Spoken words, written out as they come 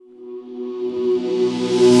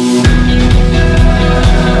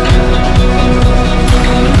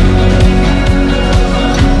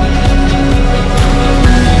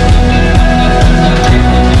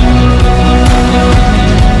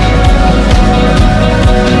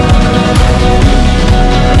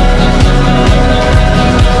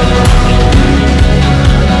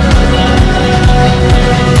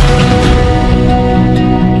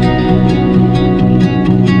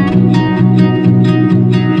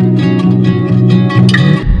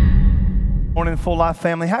Full Life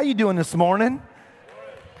family. How you doing this morning?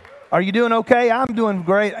 Are you doing okay? I'm doing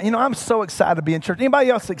great. You know, I'm so excited to be in church. Anybody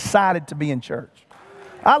else excited to be in church?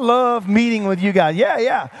 I love meeting with you guys.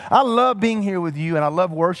 Yeah. I love being here with you, and I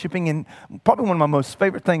love worshiping. And probably one of my most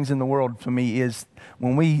favorite things in the world for me is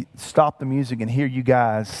when we stop the music and hear you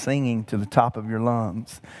guys singing to the top of your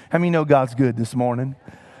lungs. How many know God's good this morning?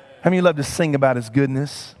 How many love to sing about His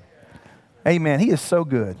goodness? Amen. He is so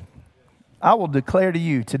good. I will declare to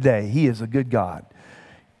you today, He is a good God.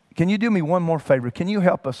 Can you do me one more favor? Can you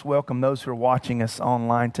help us welcome those who are watching us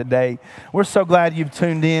online today? We're so glad you've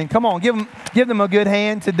tuned in. Come on, give them a good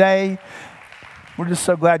hand today. We're just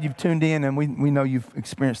so glad you've tuned in, and we know you've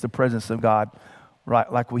experienced the presence of God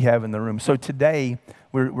right like we have in the room. So today,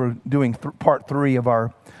 we're doing part 3 of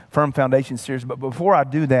our Firm Foundation series. But before I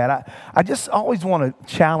do that, I just always want to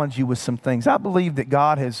challenge you with some things. I believe that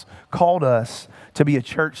God has called us to be a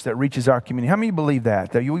church that reaches our community. How many believe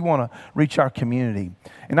that we want to reach our community?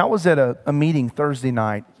 And I was at a meeting Thursday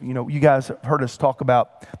night. You know, you guys have heard us talk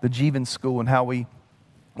about the Jeevan School and how we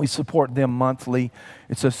support them monthly.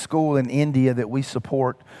 It's a school in India that we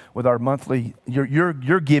support with our monthly. Your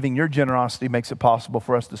giving, your generosity makes it possible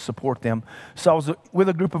for us to support them. So I was with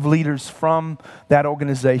a group of leaders from that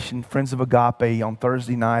organization, Friends of Agape, on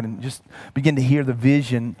Thursday night, and just begin to hear the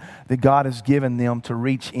vision that God has given them to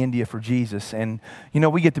reach India for Jesus. And, you know,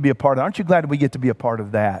 we get to be a part of that. Aren't you glad we get to be a part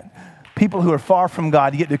of that? People who are far from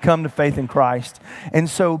God, you get to come to faith in Christ. And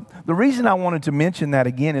so the reason I wanted to mention that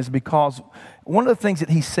again is because one of the things that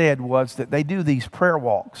he said was that they do these prayer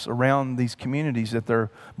walks around these communities that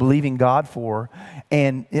they're believing God for.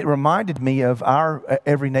 And it reminded me of our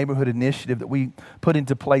Every Neighborhood initiative that we put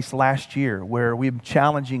into place last year, where we're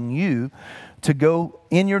challenging you to go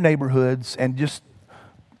in your neighborhoods and just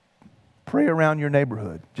pray around your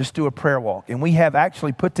neighborhood. Just do a prayer walk. And we have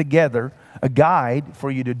actually put together a guide for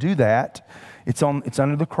you to do that. It's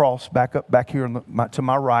under the cross back here to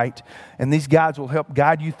my right. And these guides will help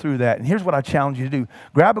guide you through that. And here's what I challenge you to do.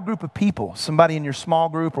 Grab a group of people, somebody in your small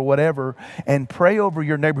group or whatever, and pray over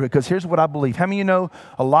your neighborhood. Because here's what I believe. How many of you know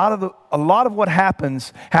a lot of what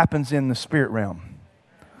happens in the spirit realm?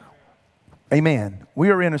 Amen. We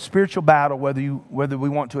are in a spiritual battle whether we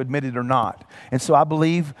want to admit it or not. And so I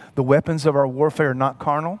believe the weapons of our warfare are not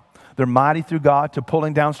carnal. They're mighty through God to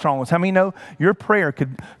pulling down strongholds. How many know your prayer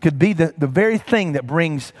could be the very thing that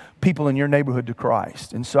brings people in your neighborhood to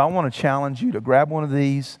Christ? And so I want to challenge you to grab one of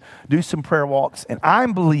these, do some prayer walks, and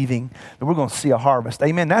I'm believing that we're going to see a harvest.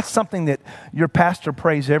 Amen. That's something that your pastor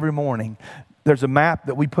prays every morning. There's a map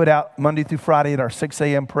that we put out Monday through Friday at our 6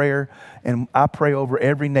 a.m. prayer, and I pray over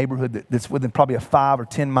every neighborhood that's within probably a 5 or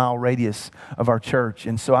 10 mile radius of our church.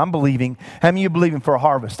 And so I'm believing. How many of you believing for a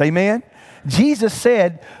harvest? Amen. Jesus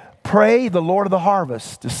said, pray the Lord of the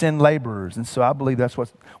harvest to send laborers. And so I believe that's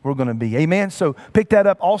what we're going to be. Amen. So pick that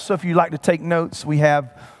up. Also, if you'd like to take notes, we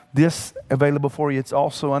have this available for you. It's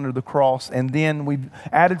also under the cross. And then we've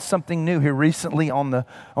added something new here recently on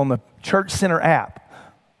the Church Center app.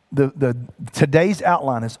 The today's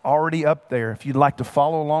outline is already up there. If you'd like to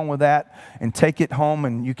follow along with that and take it home,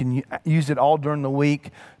 and you can use it all during the week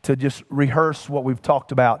to just rehearse what we've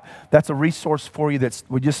talked about. That's a resource for you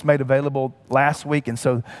we just made available last week, and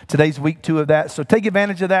so today's week 2 of that. So take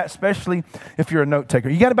advantage of that, especially if you're a note taker.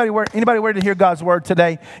 You got anybody ready to hear God's word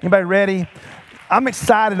today? Anybody ready? I'm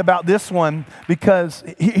excited about this one because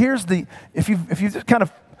here's if you're just kind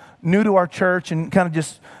of new to our church and kind of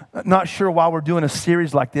just not sure why we're doing a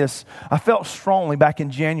series like this, I felt strongly back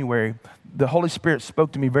in January, the Holy Spirit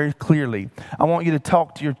spoke to me very clearly. I want you to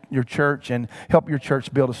talk to your church and help your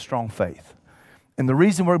church build a strong faith. And the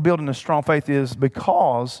reason we're building a strong faith is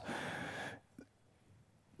because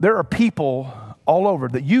there are people all over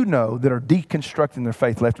that you know that are deconstructing their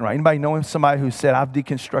faith left and right. Anybody know somebody who said, I've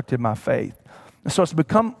deconstructed my faith? And so it's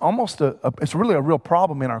become almost it's really a real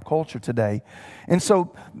problem in our culture today. And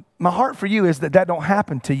so my heart for you is that don't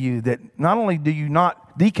happen to you, that not only do you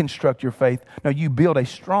not deconstruct your faith, no, you build a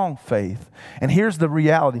strong faith. And here's the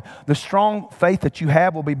reality. The strong faith that you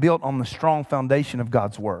have will be built on the strong foundation of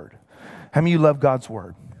God's word. How many of you love God's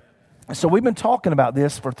word? So we've been talking about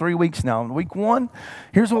this for 3 weeks now. In week 1,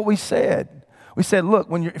 here's what we said. We said, look,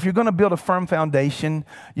 if you're going to build a firm foundation,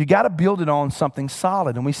 you got to build it on something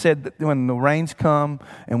solid. And we said that when the rains come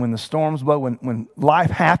and when the storms blow, when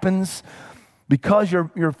life happens, because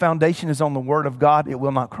your foundation is on the Word of God, it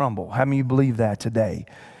will not crumble. How many of you believe that today?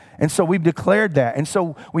 And so we've declared that. And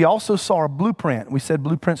so we also saw a blueprint. We said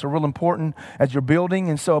blueprints are real important as you're building.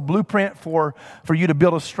 And so a blueprint for you to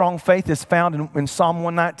build a strong faith is found in Psalm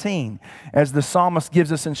 119. As the psalmist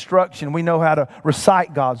gives us instruction, we know how to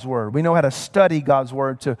recite God's word. We know how to study God's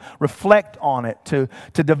word, to reflect on it, to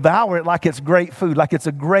devour it like it's great food, like it's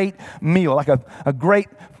a great meal, like a great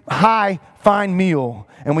high, fine meal.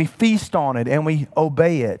 And we feast on it and we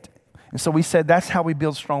obey it. And so we said that's how we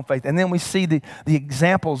build strong faith. And then we see the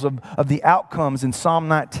examples of the outcomes in Psalm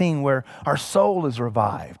 19 where our soul is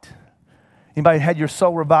revived. Anybody had your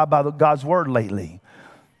soul revived by God's word lately?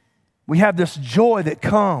 We have this joy that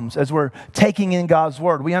comes as we're taking in God's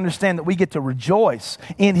word. We understand that we get to rejoice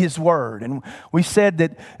in his word. And we said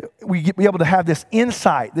that we get be able to have this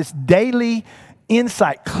insight, this daily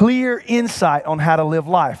insight, clear insight on how to live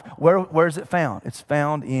life. Where is it found? It's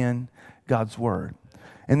found in God's word.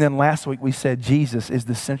 And then last week we said Jesus is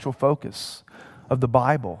the central focus of the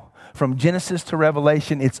Bible. From Genesis to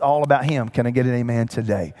Revelation, it's all about him. Can I get an amen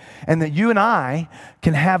today? And that you and I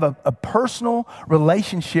can have a personal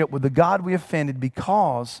relationship with the God we offended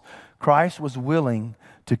because Christ was willing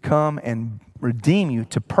to come and redeem you,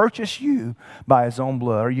 to purchase you by his own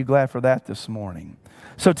blood. Are you glad for that this morning?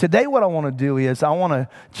 So today what I want to do is I want to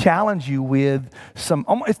challenge you with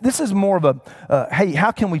this is more of hey,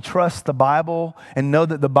 how can we trust the Bible and know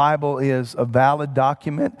that the Bible is a valid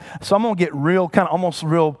document? So I'm going to get real, kind of almost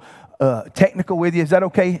real technical with you. Is that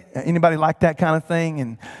okay? Anybody like that kind of thing?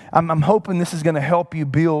 And I'm hoping this is going to help you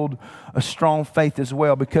build a strong faith as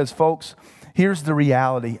well because, folks, here's the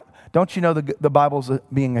reality. Don't you know the Bible's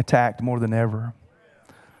being attacked more than ever?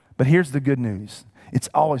 But here's the good news. It's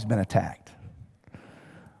always been attacked.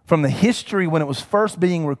 From the history when it was first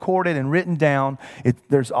being recorded and written down,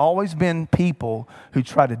 there's always been people who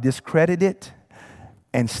try to discredit it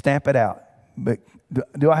and stamp it out. But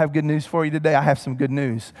do I have good news for you today? I have some good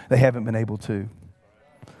news. They haven't been able to.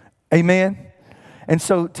 Amen? And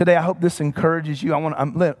so today I hope this encourages you.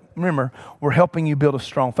 Remember, we're helping you build a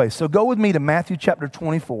strong faith. So go with me to Matthew chapter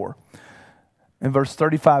 24. In verse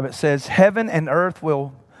 35 it says, heaven and earth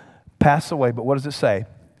will pass away. But what does it say?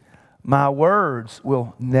 My words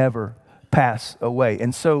will never pass away.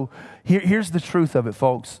 And so here's the truth of it,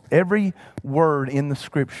 folks. Every word in the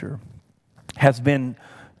Scripture has been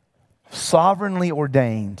sovereignly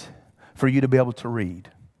ordained for you to be able to read.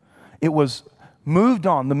 It was moved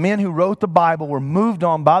on. The men who wrote the Bible were moved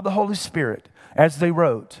on by the Holy Spirit as they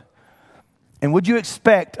wrote. And would you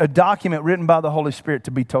expect a document written by the Holy Spirit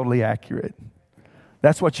to be totally accurate?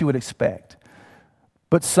 That's what you would expect.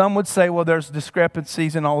 But some would say, well, there's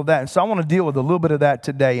discrepancies and all of that. And so I want to deal with a little bit of that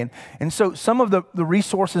today. And so some of the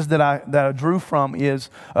resources that I drew from is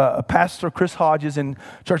Pastor Chris Hodges in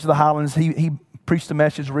Church of the Highlands. He preached a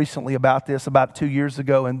message recently about this about 2 years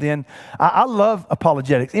ago. And then I love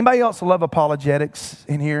apologetics. Anybody else love apologetics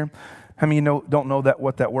in here? How many of you don't know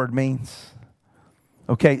what that word means?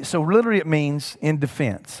 Okay, so literally it means in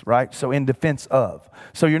defense, right? So in defense of.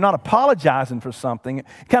 So you're not apologizing for something.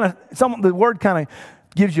 The word kind of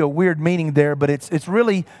gives you a weird meaning there, but it's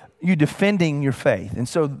really you defending your faith. And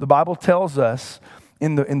so the Bible tells us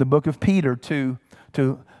in the book of Peter to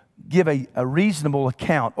give a reasonable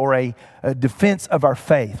account or a defense of our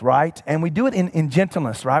faith, right? And we do it in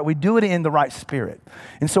gentleness, right? We do it in the right spirit.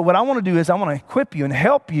 And so what I want to do is I want to equip you and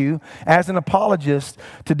help you as an apologist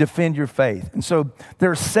to defend your faith. And so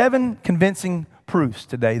there are 7 convincing proofs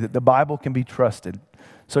today that the Bible can be trusted.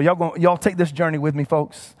 So y'all take this journey with me,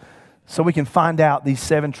 folks, so we can find out these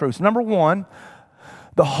 7 truths. Number 1,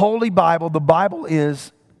 the Holy Bible. The Bible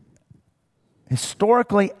is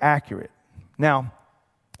historically accurate. Now,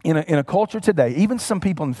 in a culture today, even some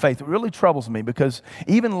people in faith, it really troubles me because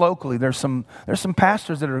even locally, there's some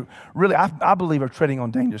pastors that are really, I believe, are treading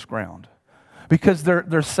on dangerous ground because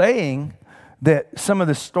they're saying that some of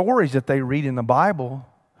the stories that they read in the Bible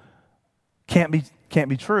can't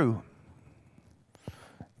be true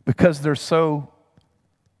because they're so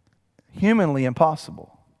humanly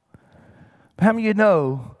impossible. But how many of you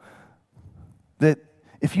know that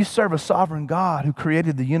if you serve a sovereign God who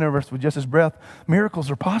created the universe with just his breath,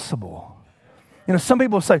 miracles are possible? You know, some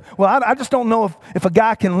people say, well, I just don't know if a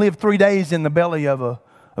guy can live 3 days in the belly of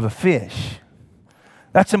a fish.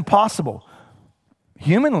 That's impossible.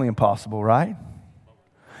 Humanly impossible, right?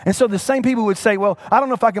 And so the same people would say, well, I don't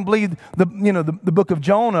know if I can believe the book of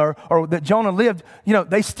Jonah or that Jonah lived. You know,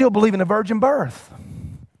 they still believe in a virgin birth.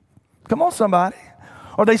 Come on, somebody.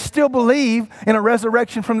 Or they still believe in a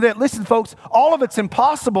resurrection from the dead. Listen, folks, all of it's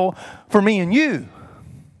impossible for me and you.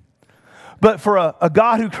 But for a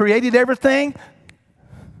God who created everything,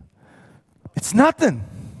 it's nothing.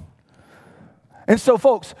 And so,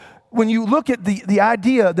 folks, when you look at the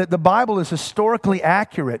idea that the Bible is historically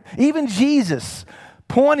accurate, even Jesus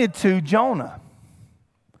pointed to Jonah.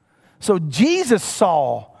 So Jesus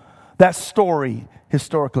saw that story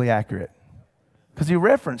historically accurate because he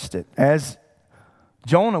referenced it. As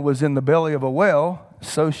Jonah was in the belly of a whale,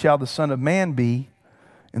 so shall the Son of Man be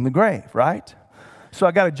in the grave, right? So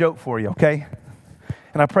I got a joke for you, okay?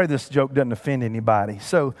 And I pray this joke doesn't offend anybody.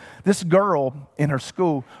 So this girl in her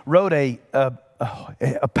school wrote a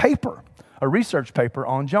paper, a research paper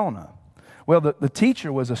on Jonah. Well, the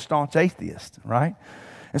teacher was a staunch atheist, right?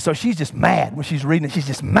 And so she's just mad when she's reading it. She's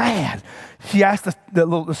just mad. She asked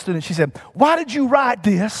the student, she said, "Why did you write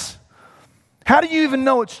this? How do you even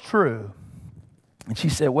know it's true?" And she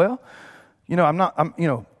said, "Well,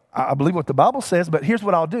 I believe what the Bible says, but here's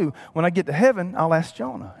what I'll do. When I get to heaven, I'll ask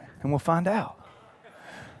Jonah, and we'll find out."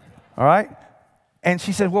 All right? And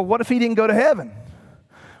she said, "Well, what if he didn't go to heaven?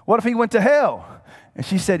 What if he went to hell?" And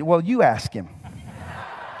she said, "Well, you ask him."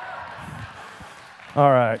 All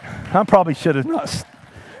right. I probably should not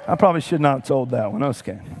have told that one.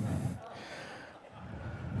 Okay.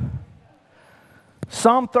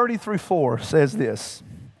 Psalm 33:4 says this,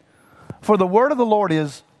 "For the word of the Lord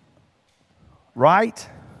is right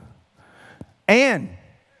and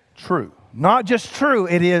true." Not just true,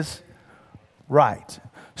 it is right.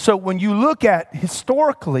 So when you look at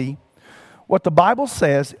historically what the Bible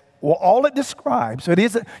says, well, all it describes, it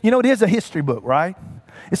is a history book, right?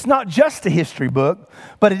 It's not just a history book,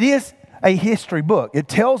 but it is a history book. It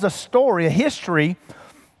tells a story, a history,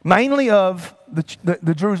 mainly of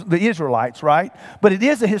the Israelites, right? But it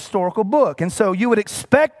is a historical book, and so you would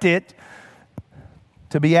expect it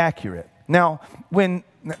to be accurate. Now, when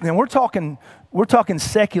we're talking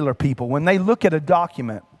secular people, when they look at a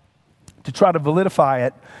document to try to validify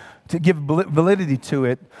it, to give validity to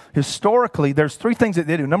it, historically, there's three things that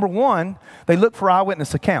they do. Number one, they look for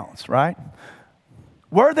eyewitness accounts, right?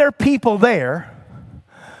 Were there people there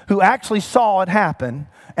who actually saw it happen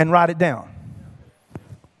and write it down?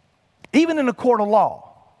 Even in a court of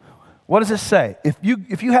law, what does it say? If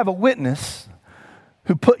you have a witness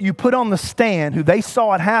who you put on the stand, who they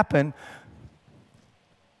saw it happen,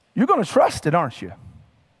 you're going to trust it, aren't you?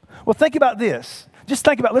 Well, think about this.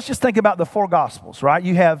 Let's just think about the four Gospels, right?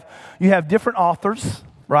 You have different authors,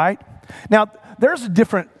 right? Now, there's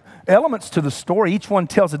different elements to the story. Each one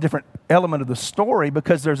tells a different element of the story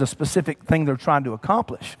because there's a specific thing they're trying to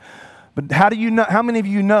accomplish. But how many of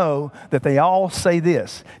you know that they all say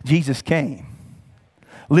this? Jesus came,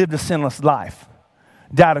 lived a sinless life,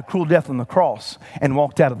 died a cruel death on the cross, and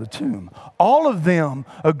walked out of the tomb. All of them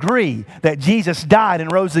agree that Jesus died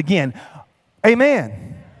and rose again. Amen.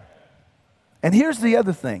 And here's the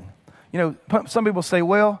other thing. Some people say,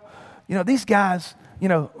 well, these guys,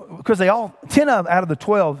 because 10 out of the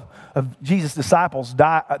 12 of Jesus' disciples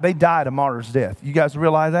they died a martyr's death. You guys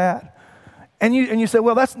realize that? And you say,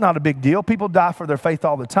 well, that's not a big deal. People die for their faith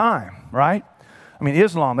all the time, right? I mean,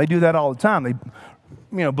 Islam, they do that all the time. They,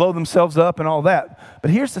 blow themselves up and all that.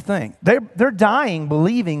 But here's the thing. They're dying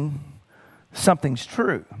believing something's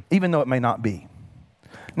true, even though it may not be.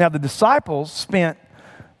 Now, the disciples spent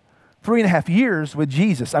 3.5 years with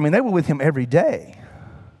Jesus. I mean, they were with him every day.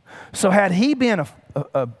 So had he been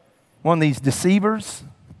one of these deceivers,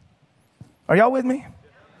 are y'all with me?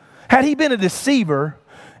 Had he been a deceiver,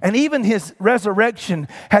 and even his resurrection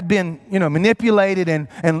had been, manipulated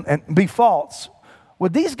and be false,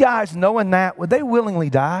 would these guys, knowing that, would they willingly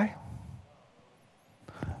die?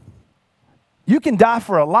 You can die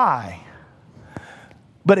for a lie.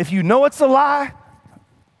 But if you know it's a lie,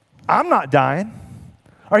 I'm not dying.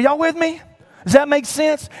 Are y'all with me? Does that make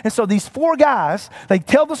sense? And so these four guys, they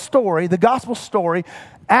tell the story, the gospel story,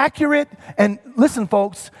 accurate. And listen,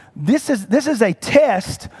 folks, this is a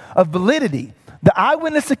test of validity. The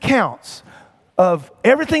eyewitness accounts of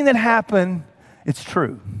everything that happened, it's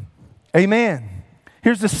true. Amen.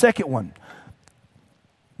 Here's the second one.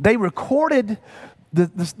 They recorded,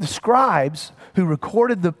 the scribes who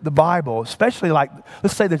recorded the Bible, especially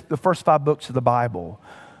let's say the first 5 books of the Bible.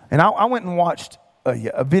 And I went and watched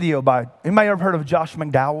a video by, anybody ever heard of Josh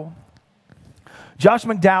McDowell? Josh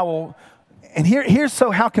McDowell, and here's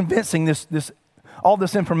how convincing all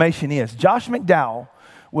this information is. Josh McDowell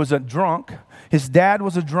was a drunk. His dad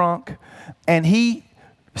was a drunk, and he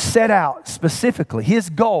set out specifically, his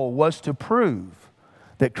goal was to prove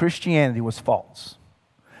that Christianity was false.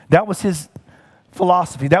 That was his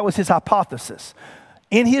philosophy. That was his hypothesis.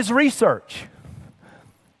 In his research,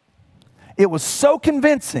 it was so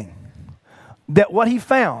convincing that what he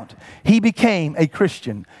found, he became a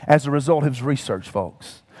Christian as a result of his research,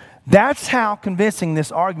 folks. That's how convincing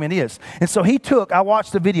this argument is. And so I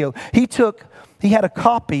watched the video, he took he had a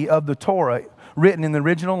copy of the Torah written in the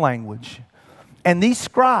original language. And these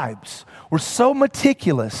scribes were so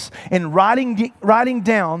meticulous in writing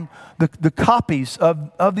down the copies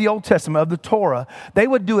of the Old Testament, of the Torah. They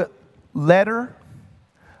would do it letter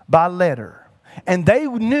by letter. And they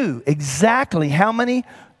knew exactly how many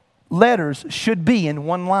letters should be in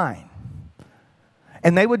one line.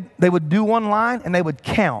 And they would do one line and they would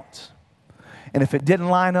count. And if it didn't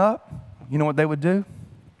line up, you know what they would do?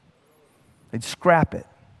 They'd scrap it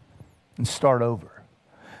and start over.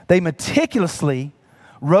 They meticulously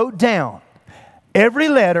wrote down every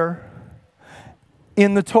letter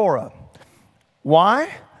in the Torah. Why?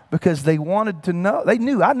 Because they wanted to know. They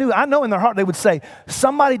knew, I know in their heart they would say,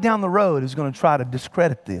 somebody down the road is going to try to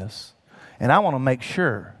discredit this. And I want to make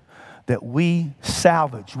sure that we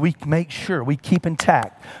salvage, we make sure we keep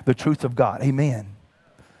intact the truth of God. Amen.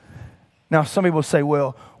 Now, some people say,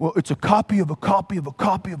 well, it's a copy of a copy of a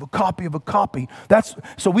copy of a copy of a copy.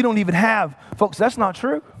 So we don't even have, folks, that's not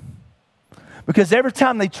true. Because every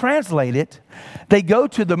time they translate it, they go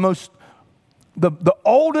to the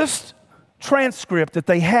oldest transcript that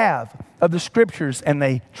they have of the scriptures and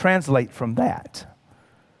they translate from that.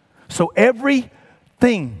 So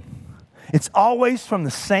everything, it's always from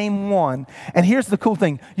the same one. And here's the cool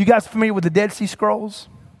thing. You guys familiar with the Dead Sea Scrolls?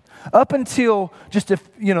 Up until just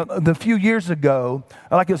the few years ago,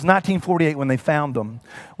 like it was 1948 when they found them,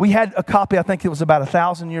 we had a copy. I think it was about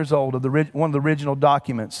 1,000 years old of one of the original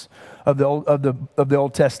documents of the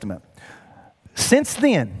Old Testament. Since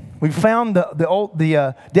then, we found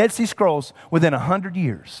the Dead Sea Scrolls within 100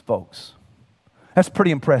 years, folks. That's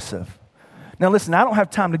pretty impressive. Now, listen, I don't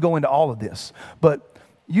have time to go into all of this, but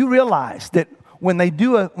you realize that when they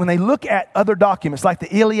look at other documents like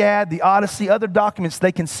the Iliad, the Odyssey, other documents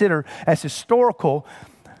they consider as historical,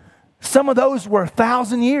 some of those were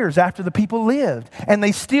 1,000 years after the people lived, and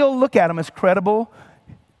they still look at them as credible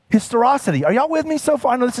historicity. Are y'all with me so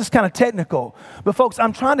far? I know this is kind of technical, but folks,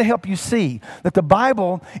 I'm trying to help you see that the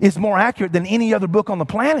Bible is more accurate than any other book on the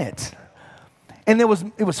planet. And it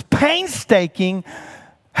was painstaking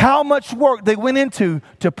how much work they went into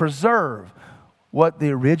to preserve what the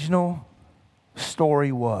original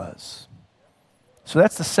story was. So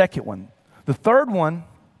that's the second one. The third one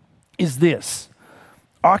is this: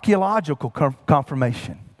 archaeological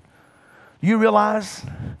confirmation. You realize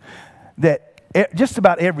that just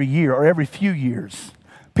about every year or every few years,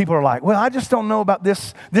 people are like, well, I just don't know about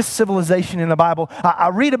this civilization in the Bible. I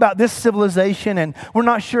read about this civilization and we're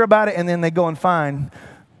not sure about it, and then they go and find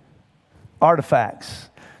artifacts.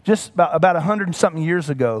 Just about 100 and something years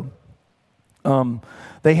ago,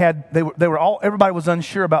 everybody was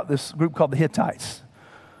unsure about this group called the Hittites.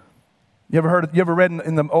 You ever read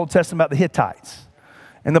in the Old Testament about the Hittites?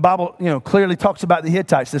 And the Bible, clearly talks about the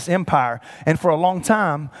Hittites, this empire. And for a long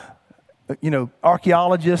time,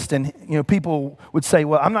 archaeologists and, people would say,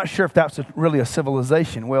 well, I'm not sure if that's really a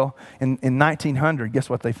civilization. Well, in 1900, guess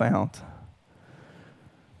what they found?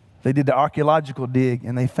 They did the archaeological dig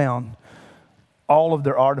and they found all of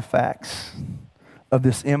their artifacts of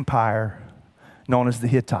this empire known as the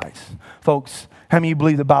Hittites. Folks, how many of you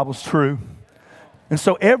believe the Bible's true? And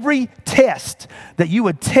so every test that you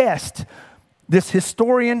would test this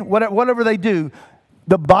historian, whatever they do,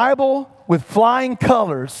 the Bible with flying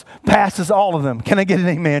colors passes all of them. Can I get an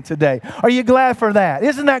amen today? Are you glad for that?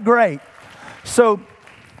 Isn't that great? So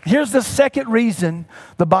here's the second reason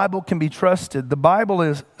the Bible can be trusted. The Bible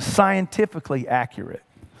is scientifically accurate.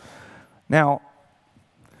 Now,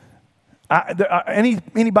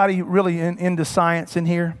 anybody really into science in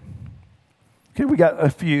here? Okay, we got a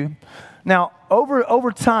few. Now,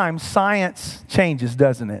 over time, science changes,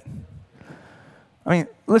 doesn't it? I mean,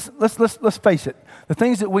 let's face it. The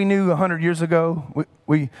things that we knew 100 years ago,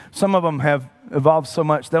 some of them have evolved so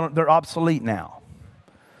much they're obsolete now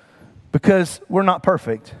because we're not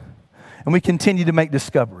perfect, and we continue to make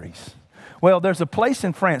discoveries. Well, there's a place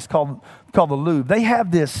in France called the Louvre. They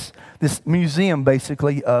have this museum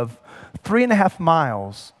basically of 3.5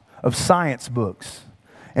 miles of science books,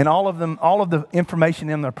 and all of the information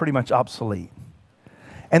in them are pretty much obsolete.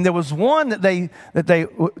 And there was one that they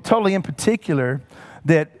totally in particular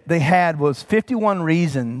that they had was 51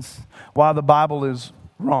 reasons why the Bible is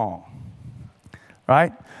wrong.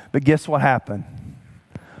 Right? But guess what happened?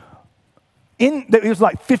 It was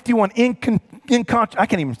like 51 I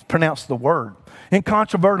can't even pronounce the word.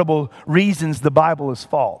 Incontrovertible reasons the Bible is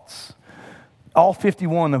false. All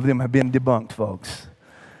 51 of them have been debunked, folks.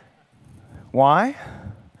 Why?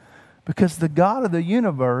 Because the God of the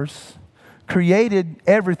universe created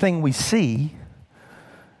everything we see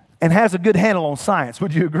and has a good handle on science.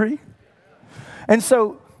 Would you agree? And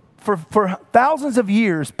so for thousands of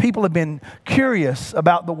years, people have been curious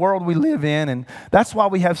about the world we live in, and that's why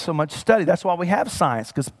we have so much study. That's why we have science,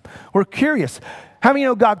 because we're curious. How many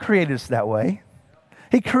know God created us that way?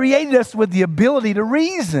 He created us with the ability to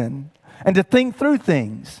reason and to think through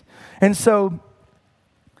things. And so,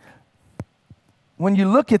 when you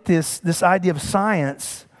look at this idea of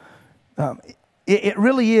science, it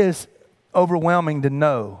really is overwhelming to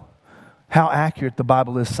know how accurate the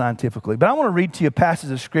Bible is scientifically. But I want to read to you a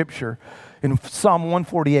passage of Scripture in Psalm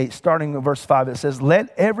 148, starting in verse 5. It says,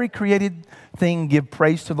 "Let every created thing give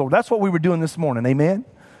praise to the Lord." That's what we were doing this morning, amen?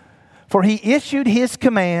 "For he issued his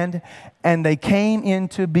command, and they came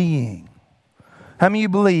into being." How many of you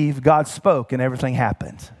believe God spoke and everything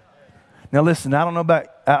happened? Now listen, I don't know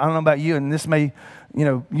about you, and this may,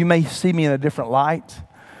 you may see me in a different light,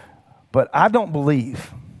 but I do not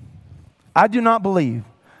believe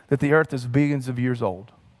that the earth is billions of years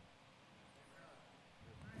old.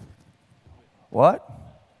 What?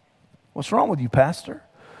 What's wrong with you, Pastor?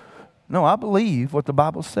 No, I believe what the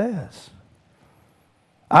Bible says.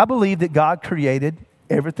 I believe that God created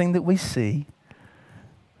everything that we see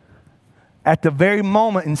at the very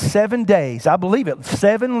moment in 7 days. I believe it,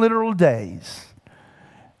 7 literal days.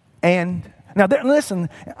 And now, listen,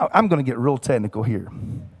 I'm going to get real technical here.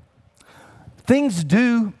 Things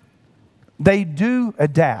do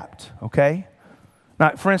adapt, okay?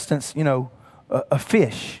 Now, for instance, a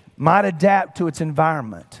fish might adapt to its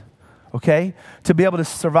environment, okay, to be able to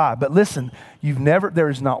survive. But listen, there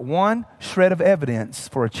is not one shred of evidence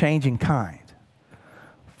for a change in kind.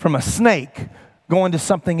 From a snake going to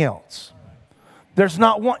something else. There's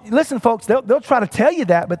not one, listen folks, they'll try to tell you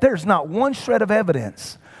that, but there's not one shred of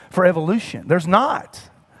evidence for evolution. There's not.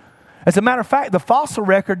 As a matter of fact, the fossil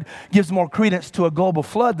record gives more credence to a global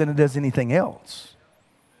flood than it does anything else.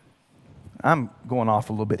 I'm going off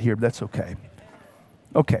a little bit here, but that's okay.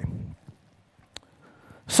 Okay.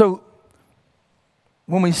 So,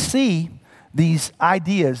 when we see these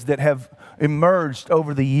ideas that have emerged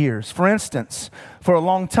over the years, for instance, for a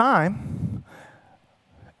long time,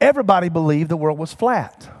 everybody believed the world was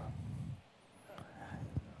flat.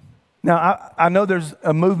 Now, I know there's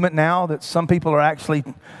a movement now that some people are actually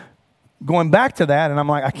going back to that, and I'm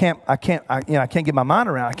like, I can't get my mind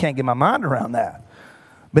around that.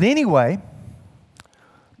 But anyway,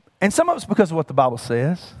 and some of it's because of what the Bible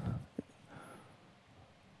says.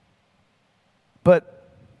 But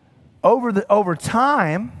over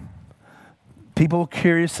time, people are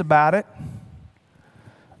curious about it.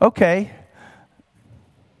 Okay,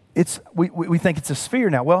 we think it's a sphere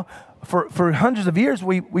now. Well, for hundreds of years,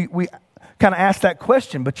 we kind of asked that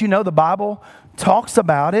question, but the Bible talks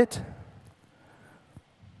about it.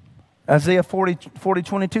 Isaiah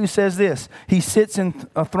 40:22 says this: He sits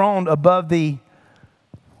enthroned above the,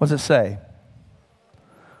 what does it say?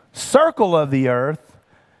 Circle of the earth,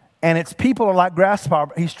 and its people are like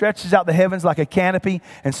grasshopper. He stretches out the heavens like a canopy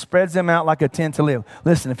and spreads them out like a tent to live.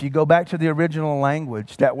 Listen, if you go back to the original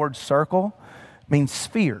language, that word circle means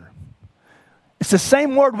sphere. It's the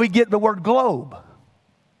same word we get the word globe.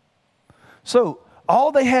 So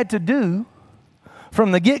all they had to do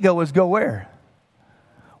from the get-go was go where?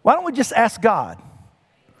 Why don't we just ask God?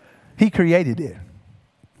 He created it.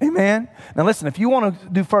 Amen? Now listen, if you want to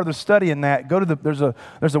do further study in that, go to there's a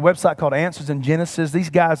website called Answers in Genesis. These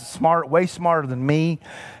guys are smart, way smarter than me,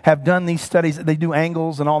 have done these studies. They do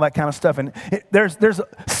angles and all that kind of stuff. And there's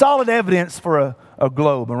solid evidence for a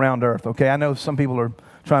globe around Earth, okay? I know some people are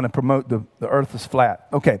trying to promote the Earth is flat.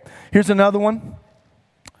 Okay, here's another one.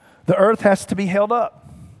 The Earth has to be held up.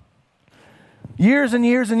 Years and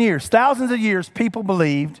years and years, thousands of years, people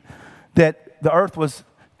believed that the Earth was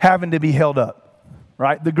having to be held up,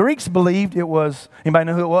 right? The Greeks believed it was, anybody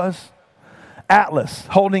know who it was? Atlas,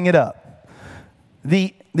 holding it up.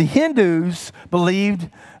 The Hindus believed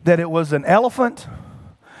that it was an elephant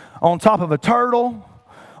on top of a turtle,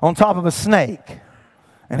 on top of a snake.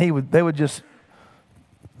 And they would just,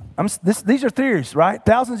 these are theories, right?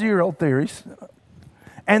 Thousands of year old theories.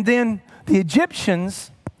 And then the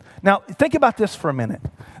Egyptians, now think about this for a minute.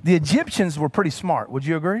 The Egyptians were pretty smart, would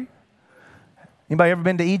you agree? Anybody ever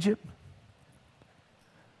been to Egypt?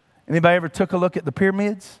 Anybody ever took a look at the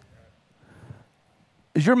pyramids?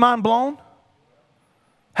 Is your mind blown?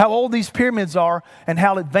 How old these pyramids are and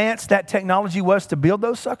how advanced that technology was to build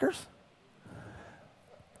those suckers?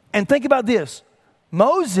 And think about this.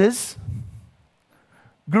 Moses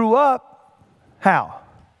grew up, how?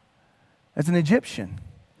 As an Egyptian.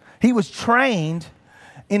 He was trained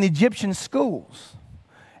in Egyptian schools.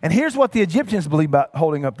 And here's what the Egyptians believed about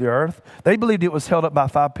holding up the earth. They believed it was held up by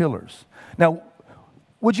 5 pillars. Now,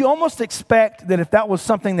 would you almost expect that if that was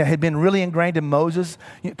something that had been really ingrained in Moses,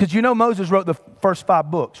 because you know Moses wrote the first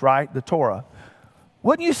 5 books, right? The Torah.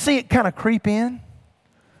 Wouldn't you see it kind of creep in?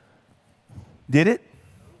 Did it?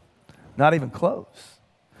 Not even close.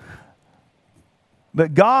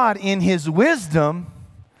 But God, in His wisdom,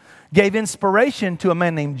 gave inspiration to a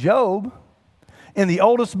man named Job in the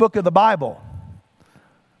oldest book of the Bible.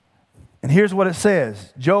 And here's what it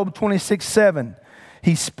says. Job 26:7.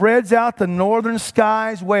 He spreads out the northern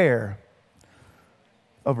skies where?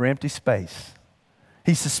 Over empty space.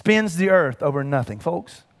 He suspends the earth over nothing.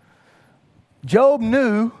 Folks, Job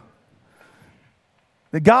knew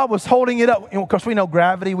that God was holding it up. Of course, we know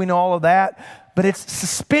gravity, we know all of that, but it's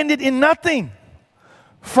suspended in nothing.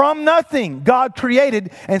 From nothing, God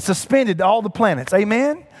created and suspended all the planets.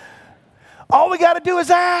 Amen? All we got to do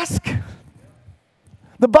is ask.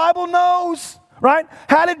 The Bible knows, right?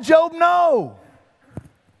 How did Job know?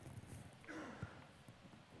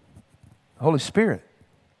 The Holy Spirit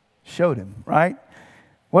showed him, right?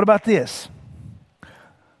 What about this?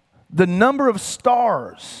 The number of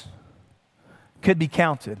stars could be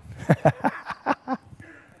counted.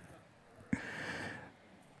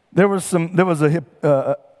 There was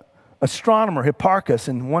a astronomer, Hipparchus,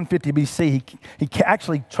 in 150 BC. He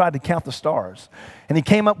actually tried to count the stars, and he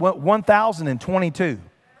came up with 1,022.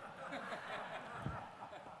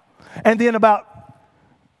 And then about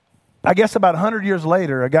 100 years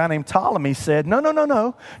later, a guy named Ptolemy said,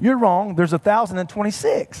 no, you're wrong. There's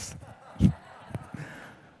 1,026.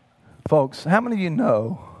 Folks, how many of you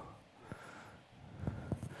know?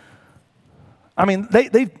 I mean,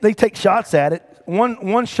 they take shots at it.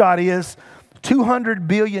 One shot is 200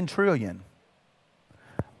 billion trillion.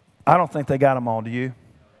 I don't think they got them all, do you?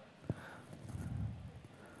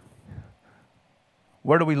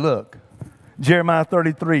 Where do we look? Jeremiah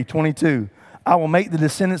 33:22. I will make the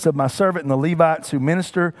descendants of my servant and the Levites who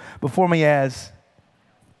minister before me as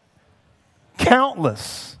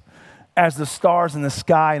countless as the stars in the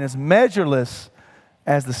sky and as measureless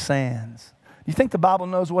as the sands. Do you think the Bible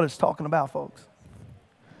knows what it's talking about, folks?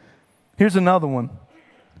 Here's another one.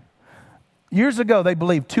 Years ago, they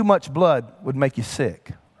believed too much blood would make you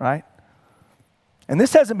sick, right? And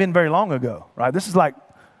this hasn't been very long ago, right? This is like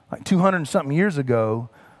 200 and something years ago.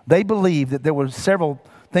 They believed that there were several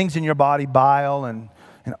things in your body, bile and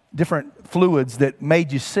different fluids that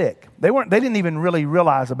made you sick. They didn't even really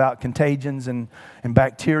realize about contagions and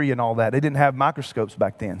bacteria and all that. They didn't have microscopes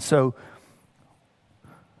back then. So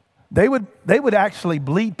they would actually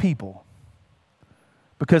bleed people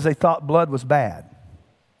because they thought blood was bad.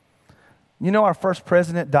 You know our first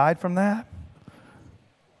president died from that?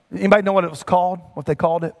 Anybody know what it was called? What they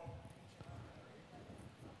called it?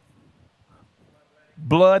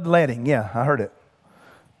 Bloodletting. Yeah, I heard it.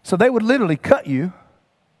 So they would literally cut you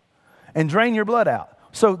and drain your blood out.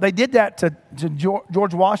 So they did that to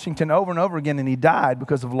George Washington over and over again, and he died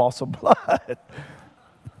because of loss of blood.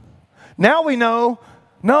 Now we know,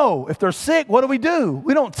 no, if they're sick, what do?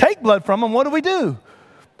 We don't take blood from them. What do?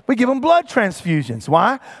 We give them blood transfusions.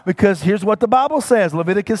 Why? Because here's what the Bible says.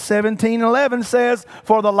 Leviticus 17:11 says,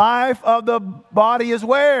 for the life of the body is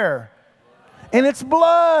where? In its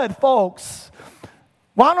blood, folks.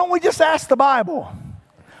 Why don't we just ask the Bible?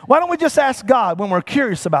 Why don't we just ask God when we're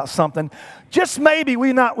curious about something? Just maybe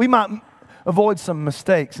we might avoid some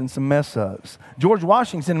mistakes and some mess ups. George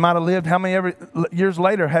Washington might have lived how many years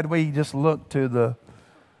later had we just looked to the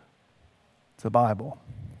Bible?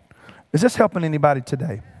 Is this helping anybody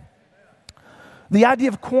today? The idea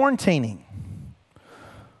of quarantining.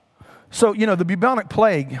 So, the bubonic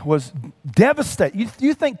plague was devastating.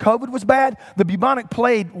 You think COVID was bad? The bubonic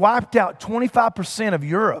plague wiped out 25% of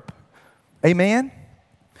Europe. Amen?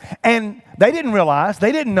 And they didn't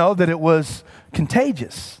know that it was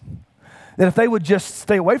contagious. That if they would just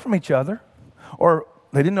stay away from each other, or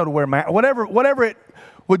they didn't know to wear masks, whatever it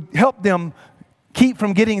would help them keep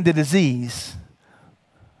from getting the disease,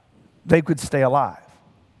 they could stay alive.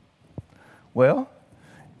 Well,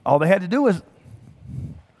 all they had to do was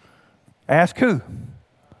ask who?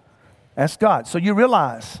 Ask God. So you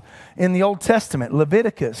realize in the Old Testament,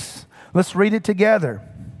 Leviticus, let's read it together.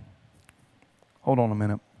 Hold on a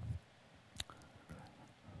minute.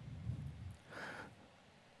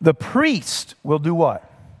 The priest will do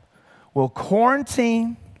what? Will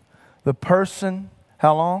quarantine the person,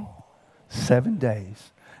 how long? 7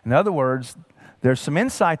 days. In other words, there's some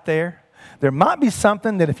insight there. There might be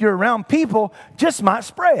something that if you're around people, just might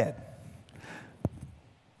spread.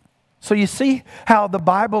 So you see how the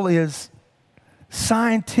Bible is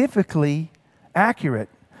scientifically accurate.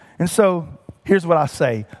 And so here's what I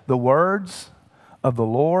say. The words of the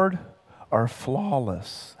Lord are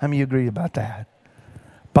flawless. How many of you agree about that?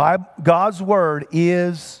 God's word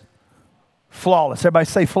is flawless. Everybody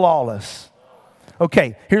say flawless.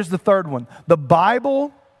 Okay, here's the third one. The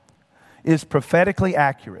Bible is prophetically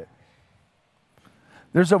accurate.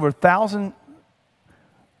 There's over 1,000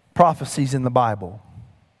 prophecies in the Bible.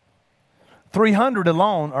 300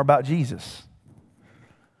 alone are about Jesus.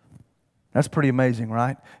 That's pretty amazing,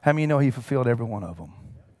 right? How many know he fulfilled every one of them?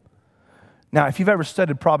 Now, if you've ever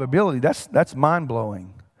studied probability, that's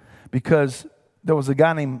mind-blowing, because there was a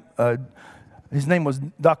guy named, his name was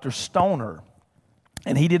Dr. Stoner,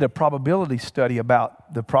 and he did a probability study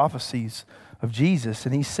about the prophecies of Jesus,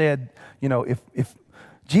 and he said, you know, if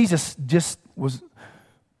Jesus just was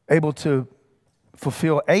able to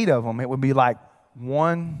fulfill 8 of them, it would be like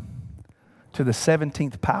 1 to the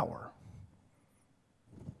 17th power.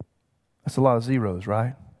 That's a lot of zeros,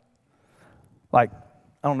 right? Like,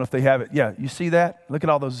 I don't know if they have it. Yeah, you see that? Look at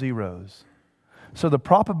all those zeros. So the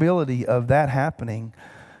probability of that happening,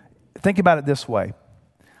 think about it this way.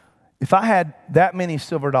 If I had that many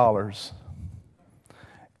silver dollars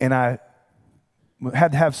and I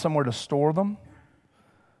had to have somewhere to store them,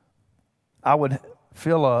 I would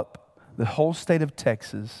fill up the whole state of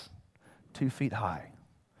Texas 2 feet high.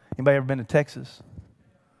 Anybody ever been to Texas?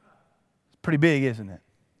 It's pretty big, isn't it?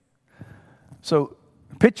 So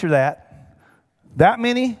picture that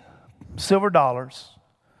many silver dollars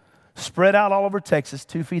spread out all over Texas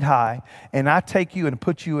 2 feet high, and I take you and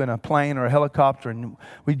put you in a plane or a helicopter, and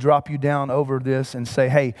we drop you down over this and say,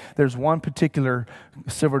 hey, there's one particular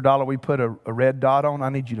silver dollar we put a red dot on. I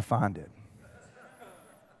need you to find it.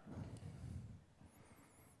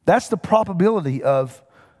 That's the probability of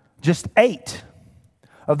just 8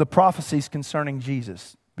 of the prophecies concerning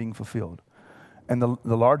Jesus being fulfilled. And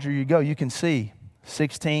the larger you go, you can see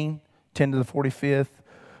 16, 10 to the 45th,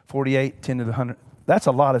 48, 10 to the 100th. That's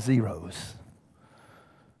a lot of zeros.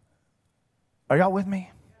 Are y'all with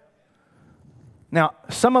me? Now,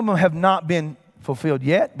 some of them have not been fulfilled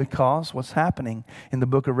yet, because what's happening in the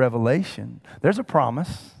book of Revelation, there's a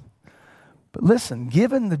promise. But listen,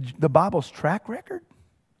 given the Bible's track record,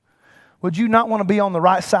 would you not want to be on the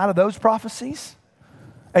right side of those prophecies?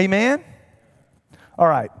 Amen? All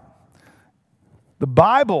right. The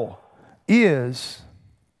Bible is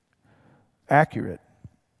accurate.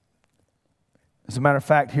 As a matter of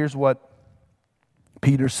fact, here's what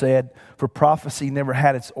Peter said: for prophecy never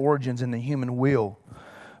had its origins in the human will,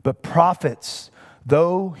 but prophets,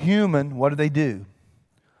 though human, what do?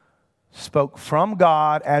 Spoke from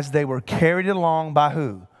God as they were carried along by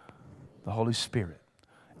who? The Holy Spirit.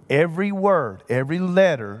 Every word, every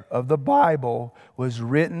letter of the Bible was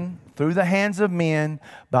written through the hands of men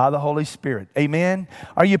by the Holy Spirit. Amen?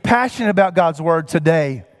 Are you passionate about God's word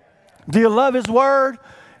today? Do you love his word?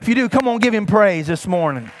 If you do, come on, give him praise this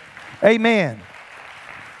morning. Amen.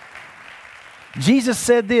 Jesus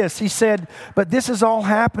said this. He said, but this is all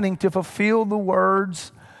happening to fulfill the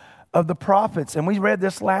words of the prophets. And we read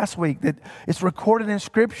this last week, that it's recorded in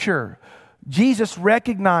Scripture. Jesus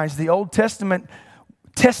recognized the Old Testament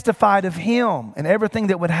testified of him and everything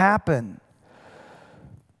that would happen.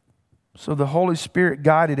 So the Holy Spirit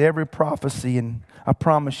guided every prophecy, and I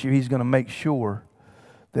promise you he's going to make sure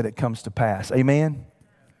that it comes to pass. Amen?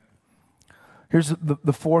 Here's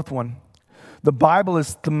the fourth one. The Bible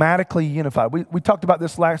is thematically unified. We talked about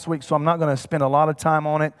this last week, so I'm not going to spend a lot of time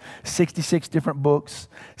on it. 66 different books,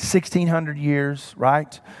 1,600 years,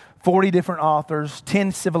 right? 40 different authors,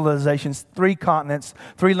 10 civilizations, 3 continents,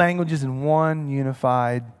 3 languages, and 1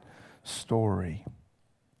 unified story.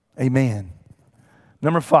 Amen.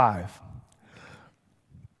 Number 5.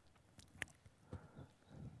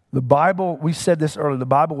 The Bible, we said this earlier, the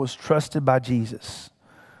Bible was trusted by Jesus.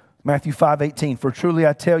 Matthew 5:18, for truly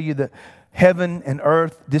I tell you that heaven and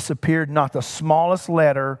earth disappeared, not the smallest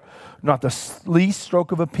letter, not the least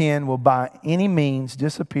stroke of a pen will by any means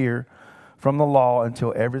disappear from the law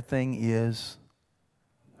until everything is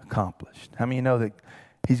accomplished. How many of you know that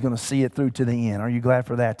he's going to see it through to the end? Are you glad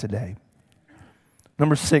for that today?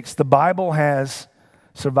 Number 6, the Bible has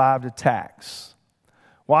survived attacks.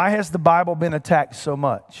 Why has the Bible been attacked so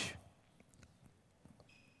much?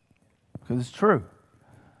 Because it's true.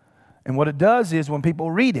 And what it does is when people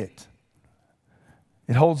read it,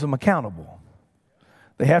 it holds them accountable.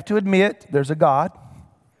 They have to admit there's a God,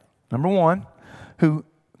 number 1, who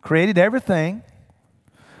created everything,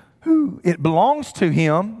 who it belongs to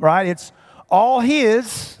him, right? It's all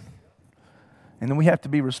his. And then we have to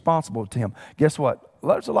be responsible to him. Guess what?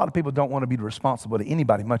 There's a lot of people who don't want to be responsible to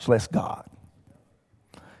anybody, much less God.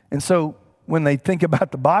 And so when they think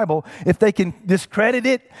about the Bible, if they can discredit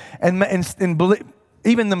it and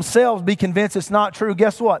even themselves be convinced it's not true,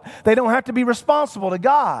 guess what? They don't have to be responsible to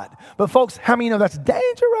God. But folks, how many know that's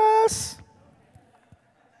dangerous?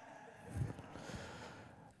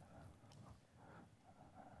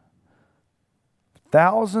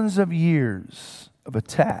 Thousands of years of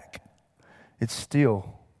attack, it's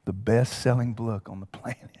still the best-selling book on the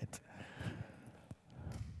planet.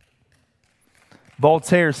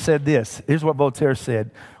 Voltaire said this. Here's what Voltaire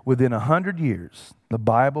said. Within 100 years, the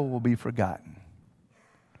Bible will be forgotten.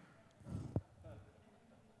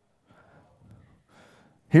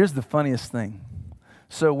 Here's the funniest thing.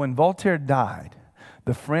 So when Voltaire died,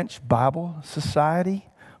 the French Bible Society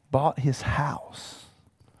bought his house.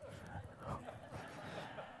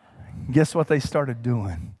 Guess what they started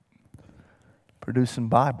doing? Producing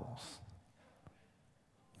Bibles.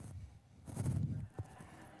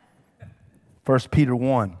 1 Peter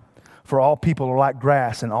 1, for all people are like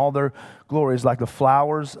grass, and all their glory is like the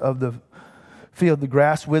flowers of the field. The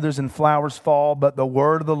grass withers and flowers fall, but the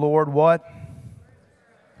word of the Lord, what?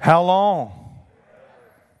 How long?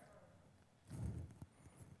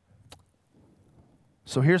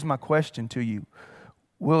 So here's my question to you.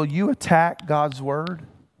 Will you attack God's word,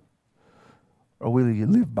 or will you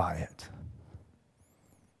live by it?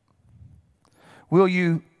 Will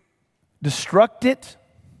you destruct it,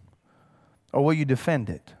 or will you defend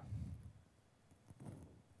it?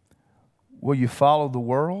 Will you follow the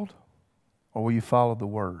world, or will you follow the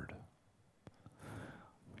word?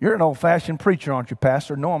 You're an old-fashioned preacher, aren't you,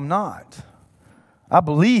 Pastor? No, I'm not. I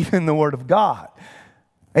believe in the word of God.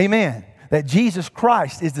 Amen. That Jesus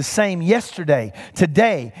Christ is the same yesterday,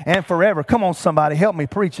 today, and forever. Come on, somebody, help me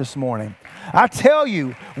preach this morning. I tell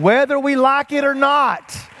you, whether we like it or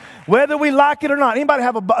not, anybody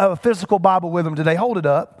have a physical Bible with them today? Hold it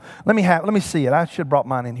up. Let me see it. I should have brought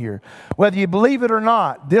mine in here. Whether you believe it or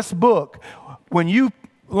not, this book,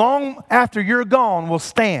 long after you're gone, will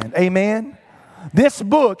stand. Amen. This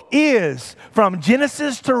book is, from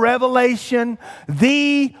Genesis to Revelation,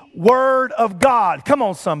 the Word of God. Come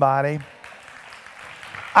on, somebody.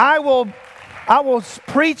 I will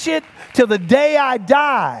preach it till the day I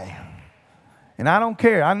die. And I don't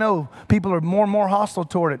care. I know people are more and more hostile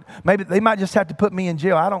toward it. Maybe they might just have to put me in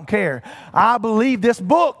jail. I don't care. I believe this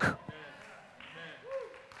book.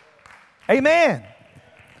 Amen.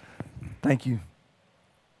 Thank you.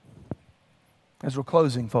 As we're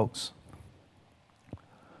closing, folks,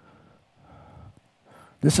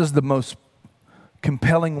 this is the most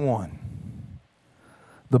compelling one.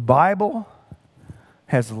 The Bible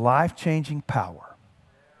has life-changing power.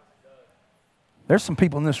 There's some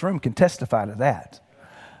people in this room can testify to that.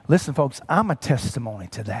 Listen, folks, I'm a testimony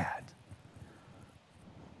to that.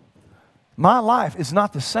 My life is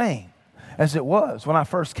not the same as it was when I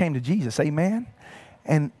first came to Jesus. Amen?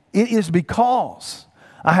 And it is because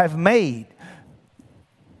I have made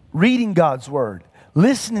reading God's Word,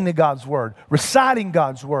 listening to God's Word, reciting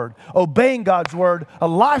God's Word, obeying God's Word, a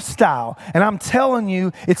lifestyle. And I'm telling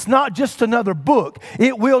you, it's not just another book.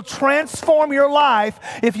 It will transform your life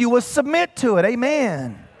if you will submit to it.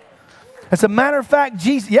 Amen. As a matter of fact,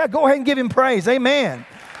 Jesus, go ahead and give him praise. Amen.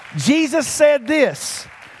 Jesus said this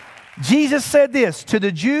to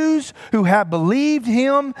the Jews who have believed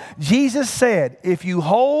him. Jesus said, if you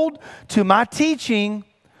hold to my teaching,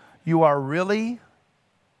 you are really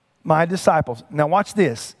my disciples. Now watch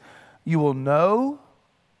this. You will know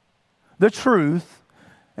the truth,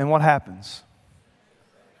 and what happens?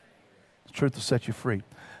 The truth will set you free.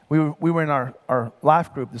 We were in our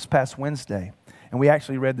life group this past Wednesday, and we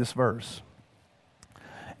actually read this verse.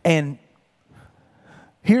 And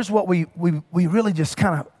here's what we really just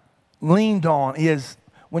kind of leaned on is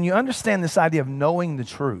when you understand this idea of knowing the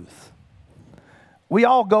truth. We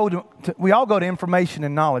all go to information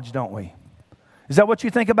and knowledge, don't we? Is that what you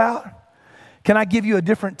think about? Can I give you a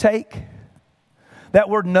different take? That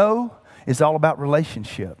word know is all about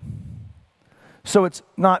relationship. So it's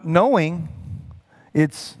not knowing,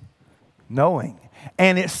 it's knowing.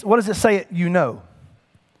 And it's, what does it say you know?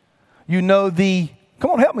 You know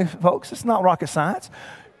come on, help me, folks. It's not rocket science.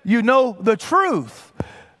 You know the truth.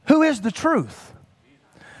 Who is the truth?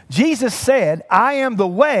 Jesus said, I am the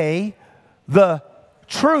way, the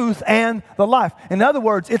truth, and the life. In other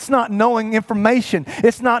words, it's not knowing information.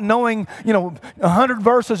 It's not knowing, 100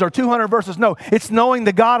 verses or 200 verses. No, it's knowing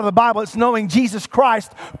the God of the Bible. It's knowing Jesus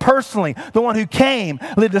Christ personally, the one who came,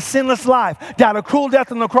 lived a sinless life, died a cruel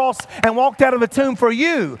death on the cross, and walked out of a tomb for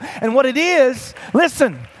you. And what it is,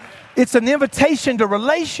 listen, it's an invitation to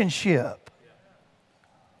relationship.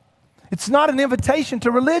 It's not an invitation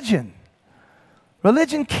to religion.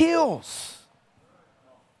 Religion kills.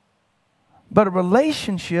 But a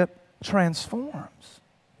relationship transforms.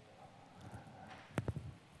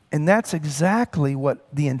 And that's exactly what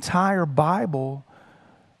the entire Bible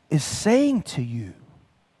is saying to you.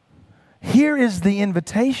 Here is the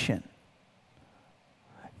invitation.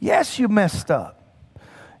 Yes, you messed up.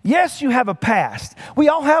 Yes, you have a past. We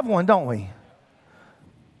all have one, don't we?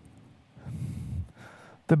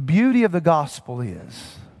 The beauty of the gospel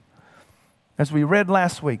is, as we read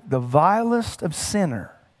last week, the vilest of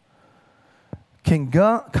sinner can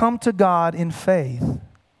come to God in faith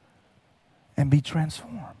and be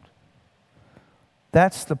transformed.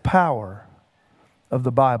 That's the power of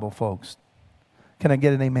the Bible, folks. Can I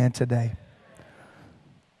get an amen today?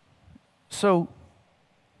 So,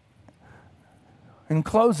 in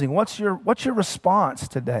closing, what's your response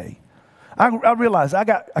today? I realize I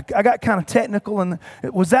got kind of technical, and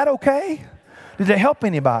was that okay? Did it help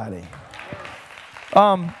anybody?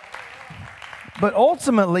 But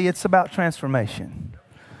ultimately, it's about transformation,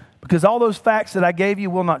 because all those facts that I gave you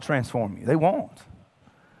will not transform you. They won't.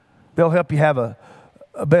 They'll help you have a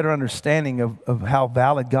better understanding of how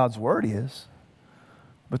valid God's word is.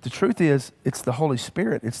 But the truth is, it's the Holy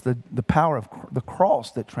Spirit. It's the power of the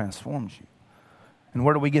cross that transforms you. And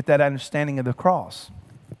where do we get that understanding of the cross?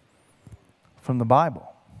 From the Bible,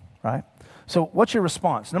 right? So what's your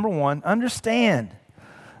response? Number one, understand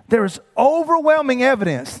there is overwhelming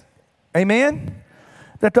evidence, amen,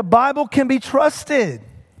 that the Bible can be trusted.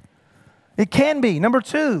 It can be. Number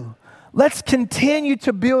two, let's continue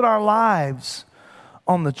to build our lives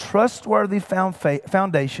on the trustworthy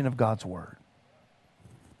foundation of God's Word.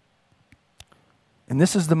 And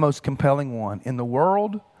this is the most compelling one. In the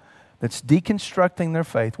world that's deconstructing their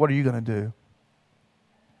faith, what are you going to do?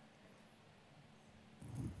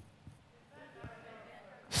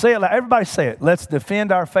 Say it loud. Everybody say it. Let's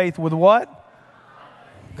defend our faith with what?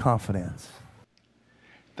 Confidence.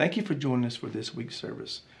 Thank you for joining us for this week's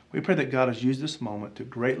service. We pray that God has used this moment to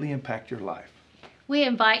greatly impact your life. We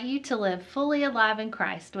invite you to live fully alive in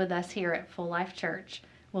Christ with us here at Full Life Church.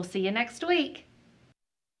 We'll see you next week.